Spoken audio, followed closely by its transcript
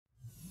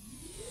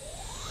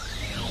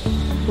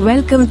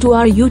Welcome to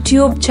our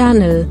YouTube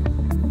channel,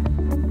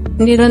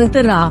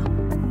 Nirantara.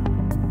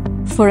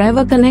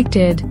 Forever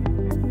connected.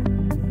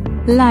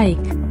 Like,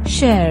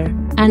 share,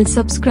 and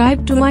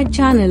subscribe to my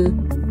channel.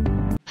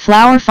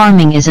 Flower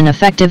farming is an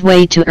effective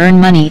way to earn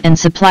money and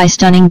supply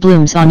stunning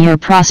blooms on your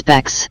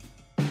prospects.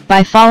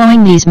 By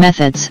following these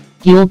methods,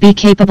 you will be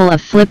capable of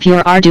flip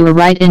your ardua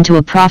right into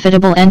a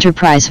profitable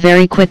enterprise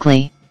very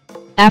quickly.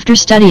 After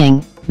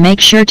studying, make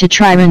sure to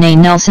try Renee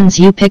Nelson's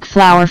You Pick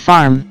Flower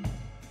Farm.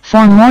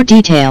 For more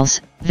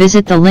details,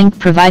 visit the link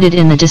provided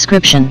in the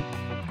description.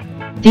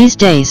 These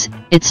days,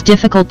 it's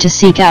difficult to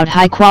seek out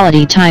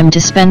high-quality time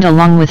to spend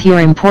along with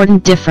your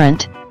important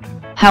different.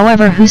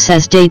 However, who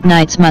says date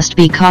nights must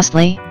be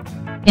costly?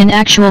 In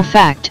actual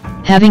fact,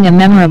 having a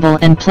memorable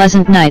and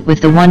pleasant night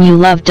with the one you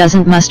love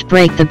must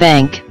break the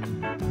bank.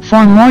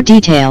 For more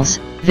details,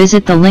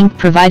 visit the link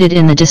provided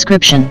in the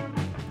description.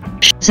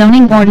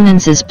 Zoning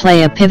ordinances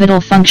play a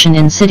pivotal function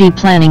in city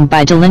planning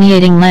by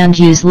delineating land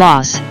use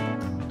laws.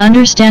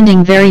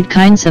 Understanding varied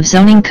kinds of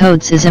zoning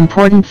codes is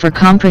important for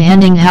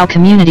comprehending how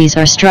communities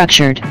are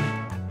structured.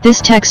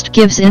 This text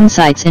gives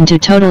insights into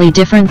totally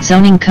different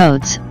zoning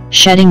codes,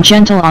 shedding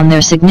gentle on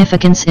their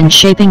significance in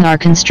shaping our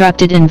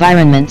constructed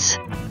environments.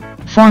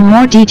 For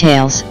more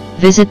details,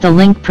 visit the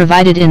link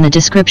provided in the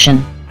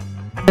description.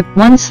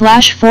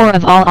 1/4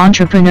 of all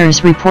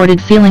entrepreneurs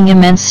reported feeling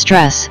immense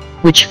stress,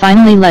 which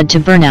finally led to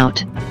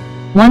burnout.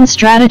 One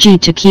strategy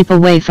to keep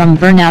away from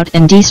burnout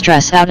and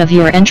de-stress out of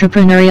your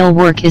entrepreneurial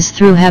work is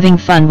through having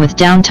fun with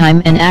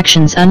downtime and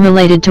actions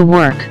unrelated to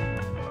work.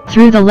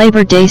 Through the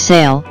Labor Day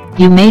sale,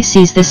 you may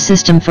seize this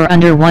system for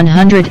under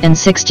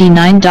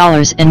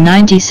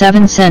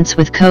 $169.97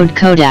 with code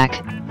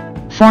Kodak.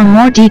 For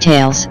more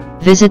details,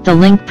 visit the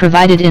link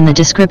provided in the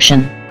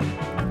description.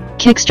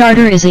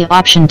 Kickstarter is an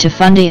option to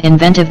fund an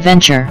inventive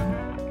venture.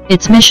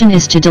 Its mission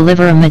is to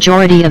deliver a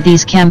majority of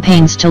these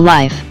campaigns to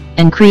life,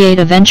 and create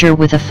a venture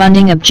with a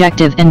funding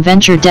objective and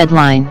venture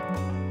deadline.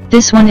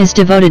 This one is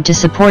devoted to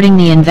supporting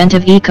the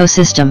inventive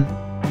ecosystem.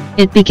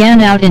 It began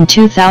out in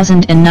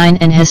 2009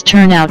 and has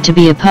turned out to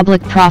be a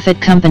public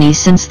profit company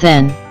since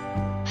then.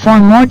 For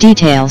more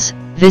details,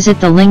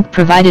 visit the link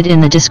provided in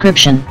the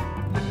description.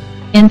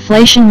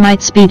 Inflation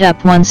might speed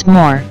up once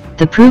more.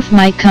 The proof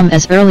might come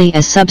as early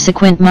as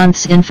subsequent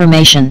months'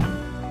 information.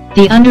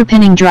 The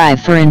underpinning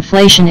drive for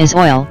inflation is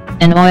oil,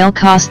 and oil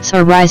costs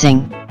are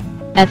rising.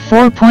 At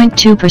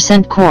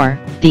 4.2% core,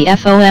 the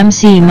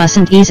FOMC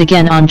mustn't ease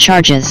again on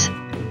charges.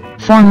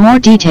 For more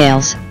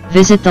details,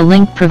 visit the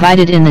link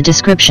provided in the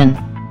description.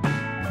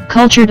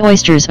 Cultured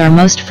oysters are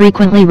most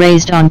frequently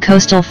raised on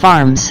coastal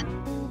farms.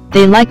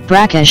 They like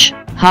brackish,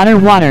 hotter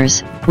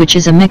waters, which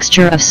is a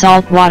mixture of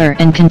salt water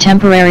and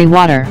contemporary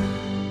water.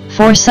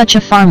 For such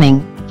a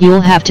farming, you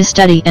will have to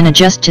study and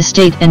adjust to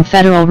state and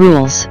federal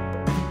rules.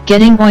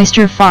 Getting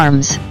oyster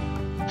farms.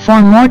 For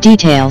more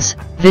details,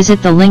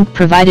 visit the link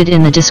provided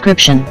in the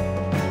description.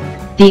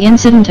 The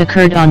incident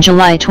occurred on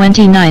July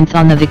 29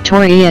 on the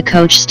Victoria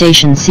Coach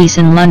Station Cease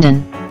in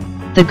London.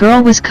 The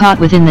girl was caught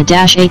within the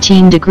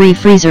 -18-degree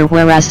freezer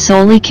whereas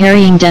solely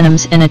carrying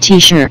denims and a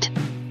t-shirt.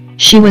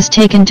 She was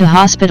taken to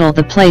hospital,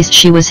 the place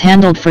she was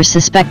handled for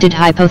suspected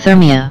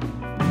hypothermia.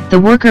 The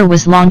worker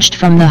was launched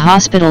from the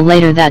hospital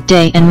later that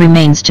day and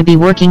remains to be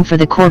working for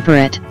the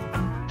corporate.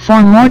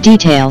 For more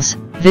details,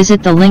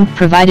 visit the link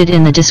provided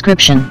in the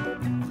description.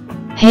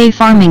 Hay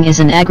farming is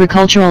an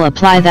agricultural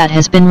apply that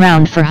has been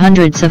around for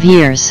hundreds of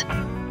years.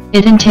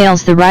 It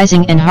entails the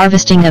raising and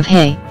harvesting of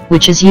hay,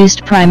 which is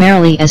used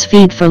primarily as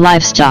feed for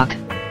livestock.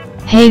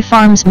 Hay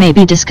farms may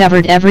be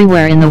discovered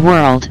everywhere in the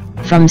world,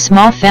 from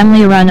small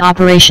family-run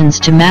operations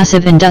to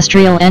massive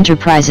industrial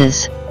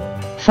enterprises.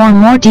 For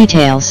more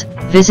details,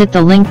 visit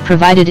the link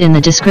provided in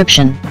the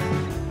description.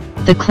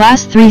 The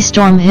Class 3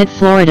 storm hit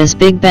Florida's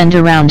Big Bend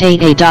around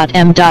 8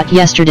 a.m.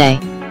 yesterday.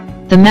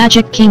 The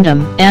Magic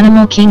Kingdom,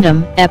 Animal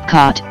Kingdom,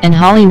 Epcot, and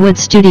Hollywood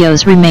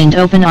Studios remained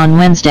open on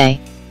Wednesday.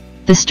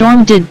 The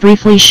storm did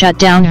briefly shut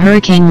down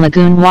Hurricane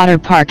Lagoon Water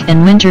Park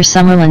and Winter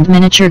Summerland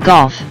Miniature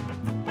Golf.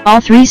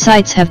 All three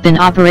sites have been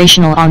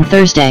operational on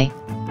Thursday.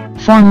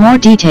 For more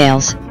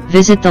details,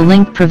 visit the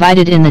link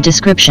provided in the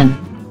description.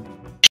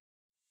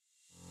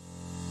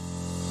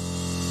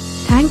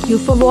 Thank you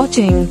for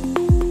watching.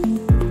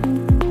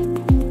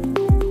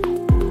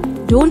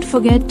 Don't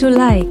forget to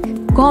like,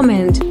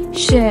 comment,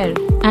 share,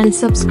 and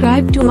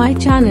subscribe to my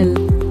channel.